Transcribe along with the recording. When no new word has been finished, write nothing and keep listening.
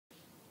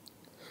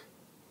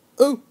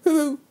Oh,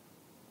 hello.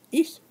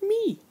 It's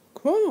me,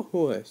 Chrono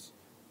Horse.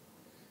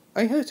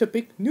 I have a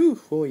big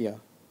news for ya.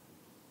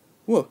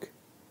 Look,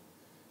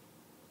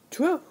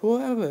 12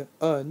 Forever,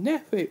 a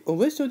Netflix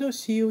original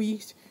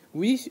series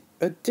with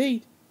a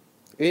date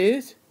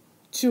is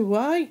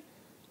July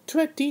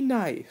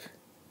 29th.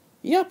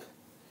 Yup,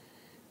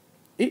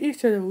 it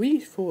is a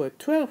release for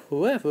 12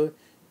 Forever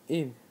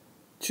in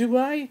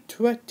July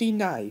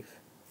 29th.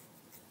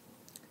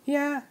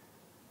 Yeah.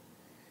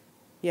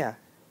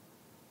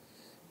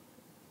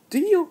 Do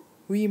you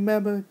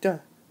remember the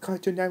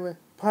Cartoon Network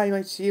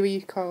pilot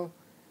series called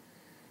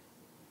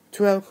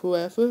 12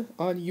 Forever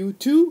on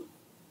YouTube?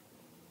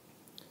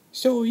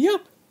 So,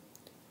 yup,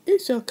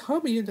 it's a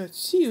coming in the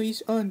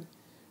series on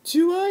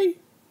July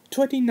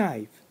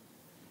 29th.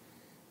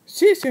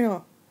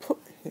 Season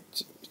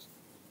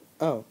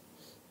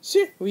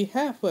since we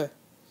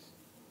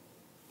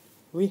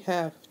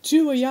have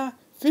Julia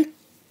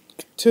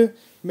Victor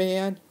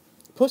Man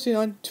posted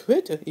on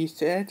Twitter. He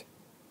said,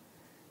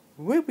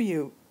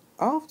 "Review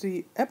of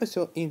the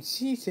episode in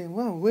season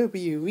 1 will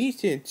be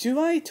released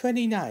July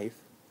 29th.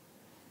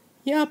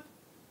 Yup.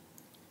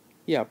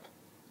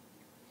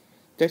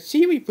 The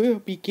series will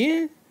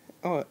begin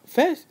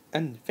first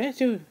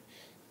adventure.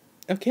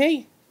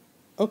 Okay.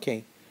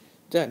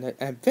 The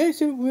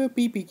adventure will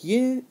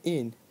begin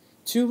in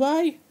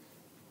July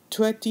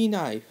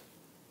 29th.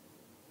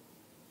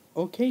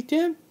 Okay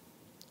then?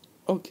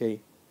 Okay.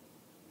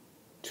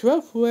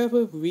 12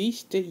 Forever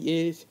release date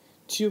is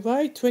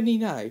July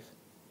 29th.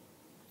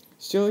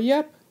 So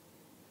yep.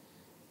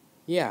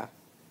 Yeah.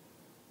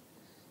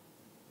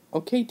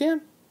 Okay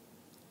then.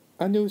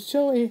 A new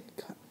show is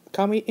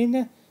coming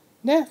in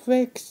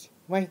Netflix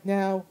right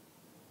now.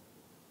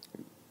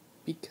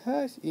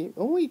 Because the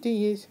only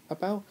thing is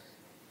about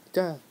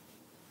the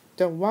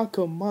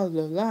Wacko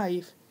Mother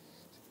Life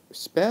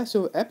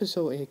special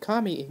episode is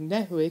coming in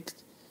Netflix.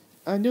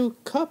 A new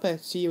Cuphead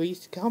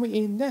series coming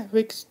in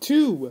Netflix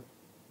too.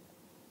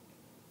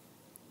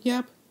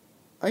 Yep,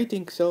 I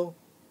think so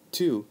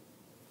too.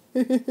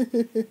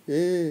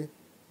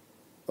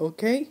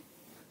 Okay.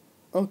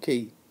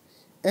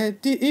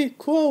 And the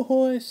Equal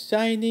Horse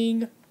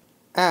signing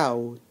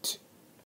out.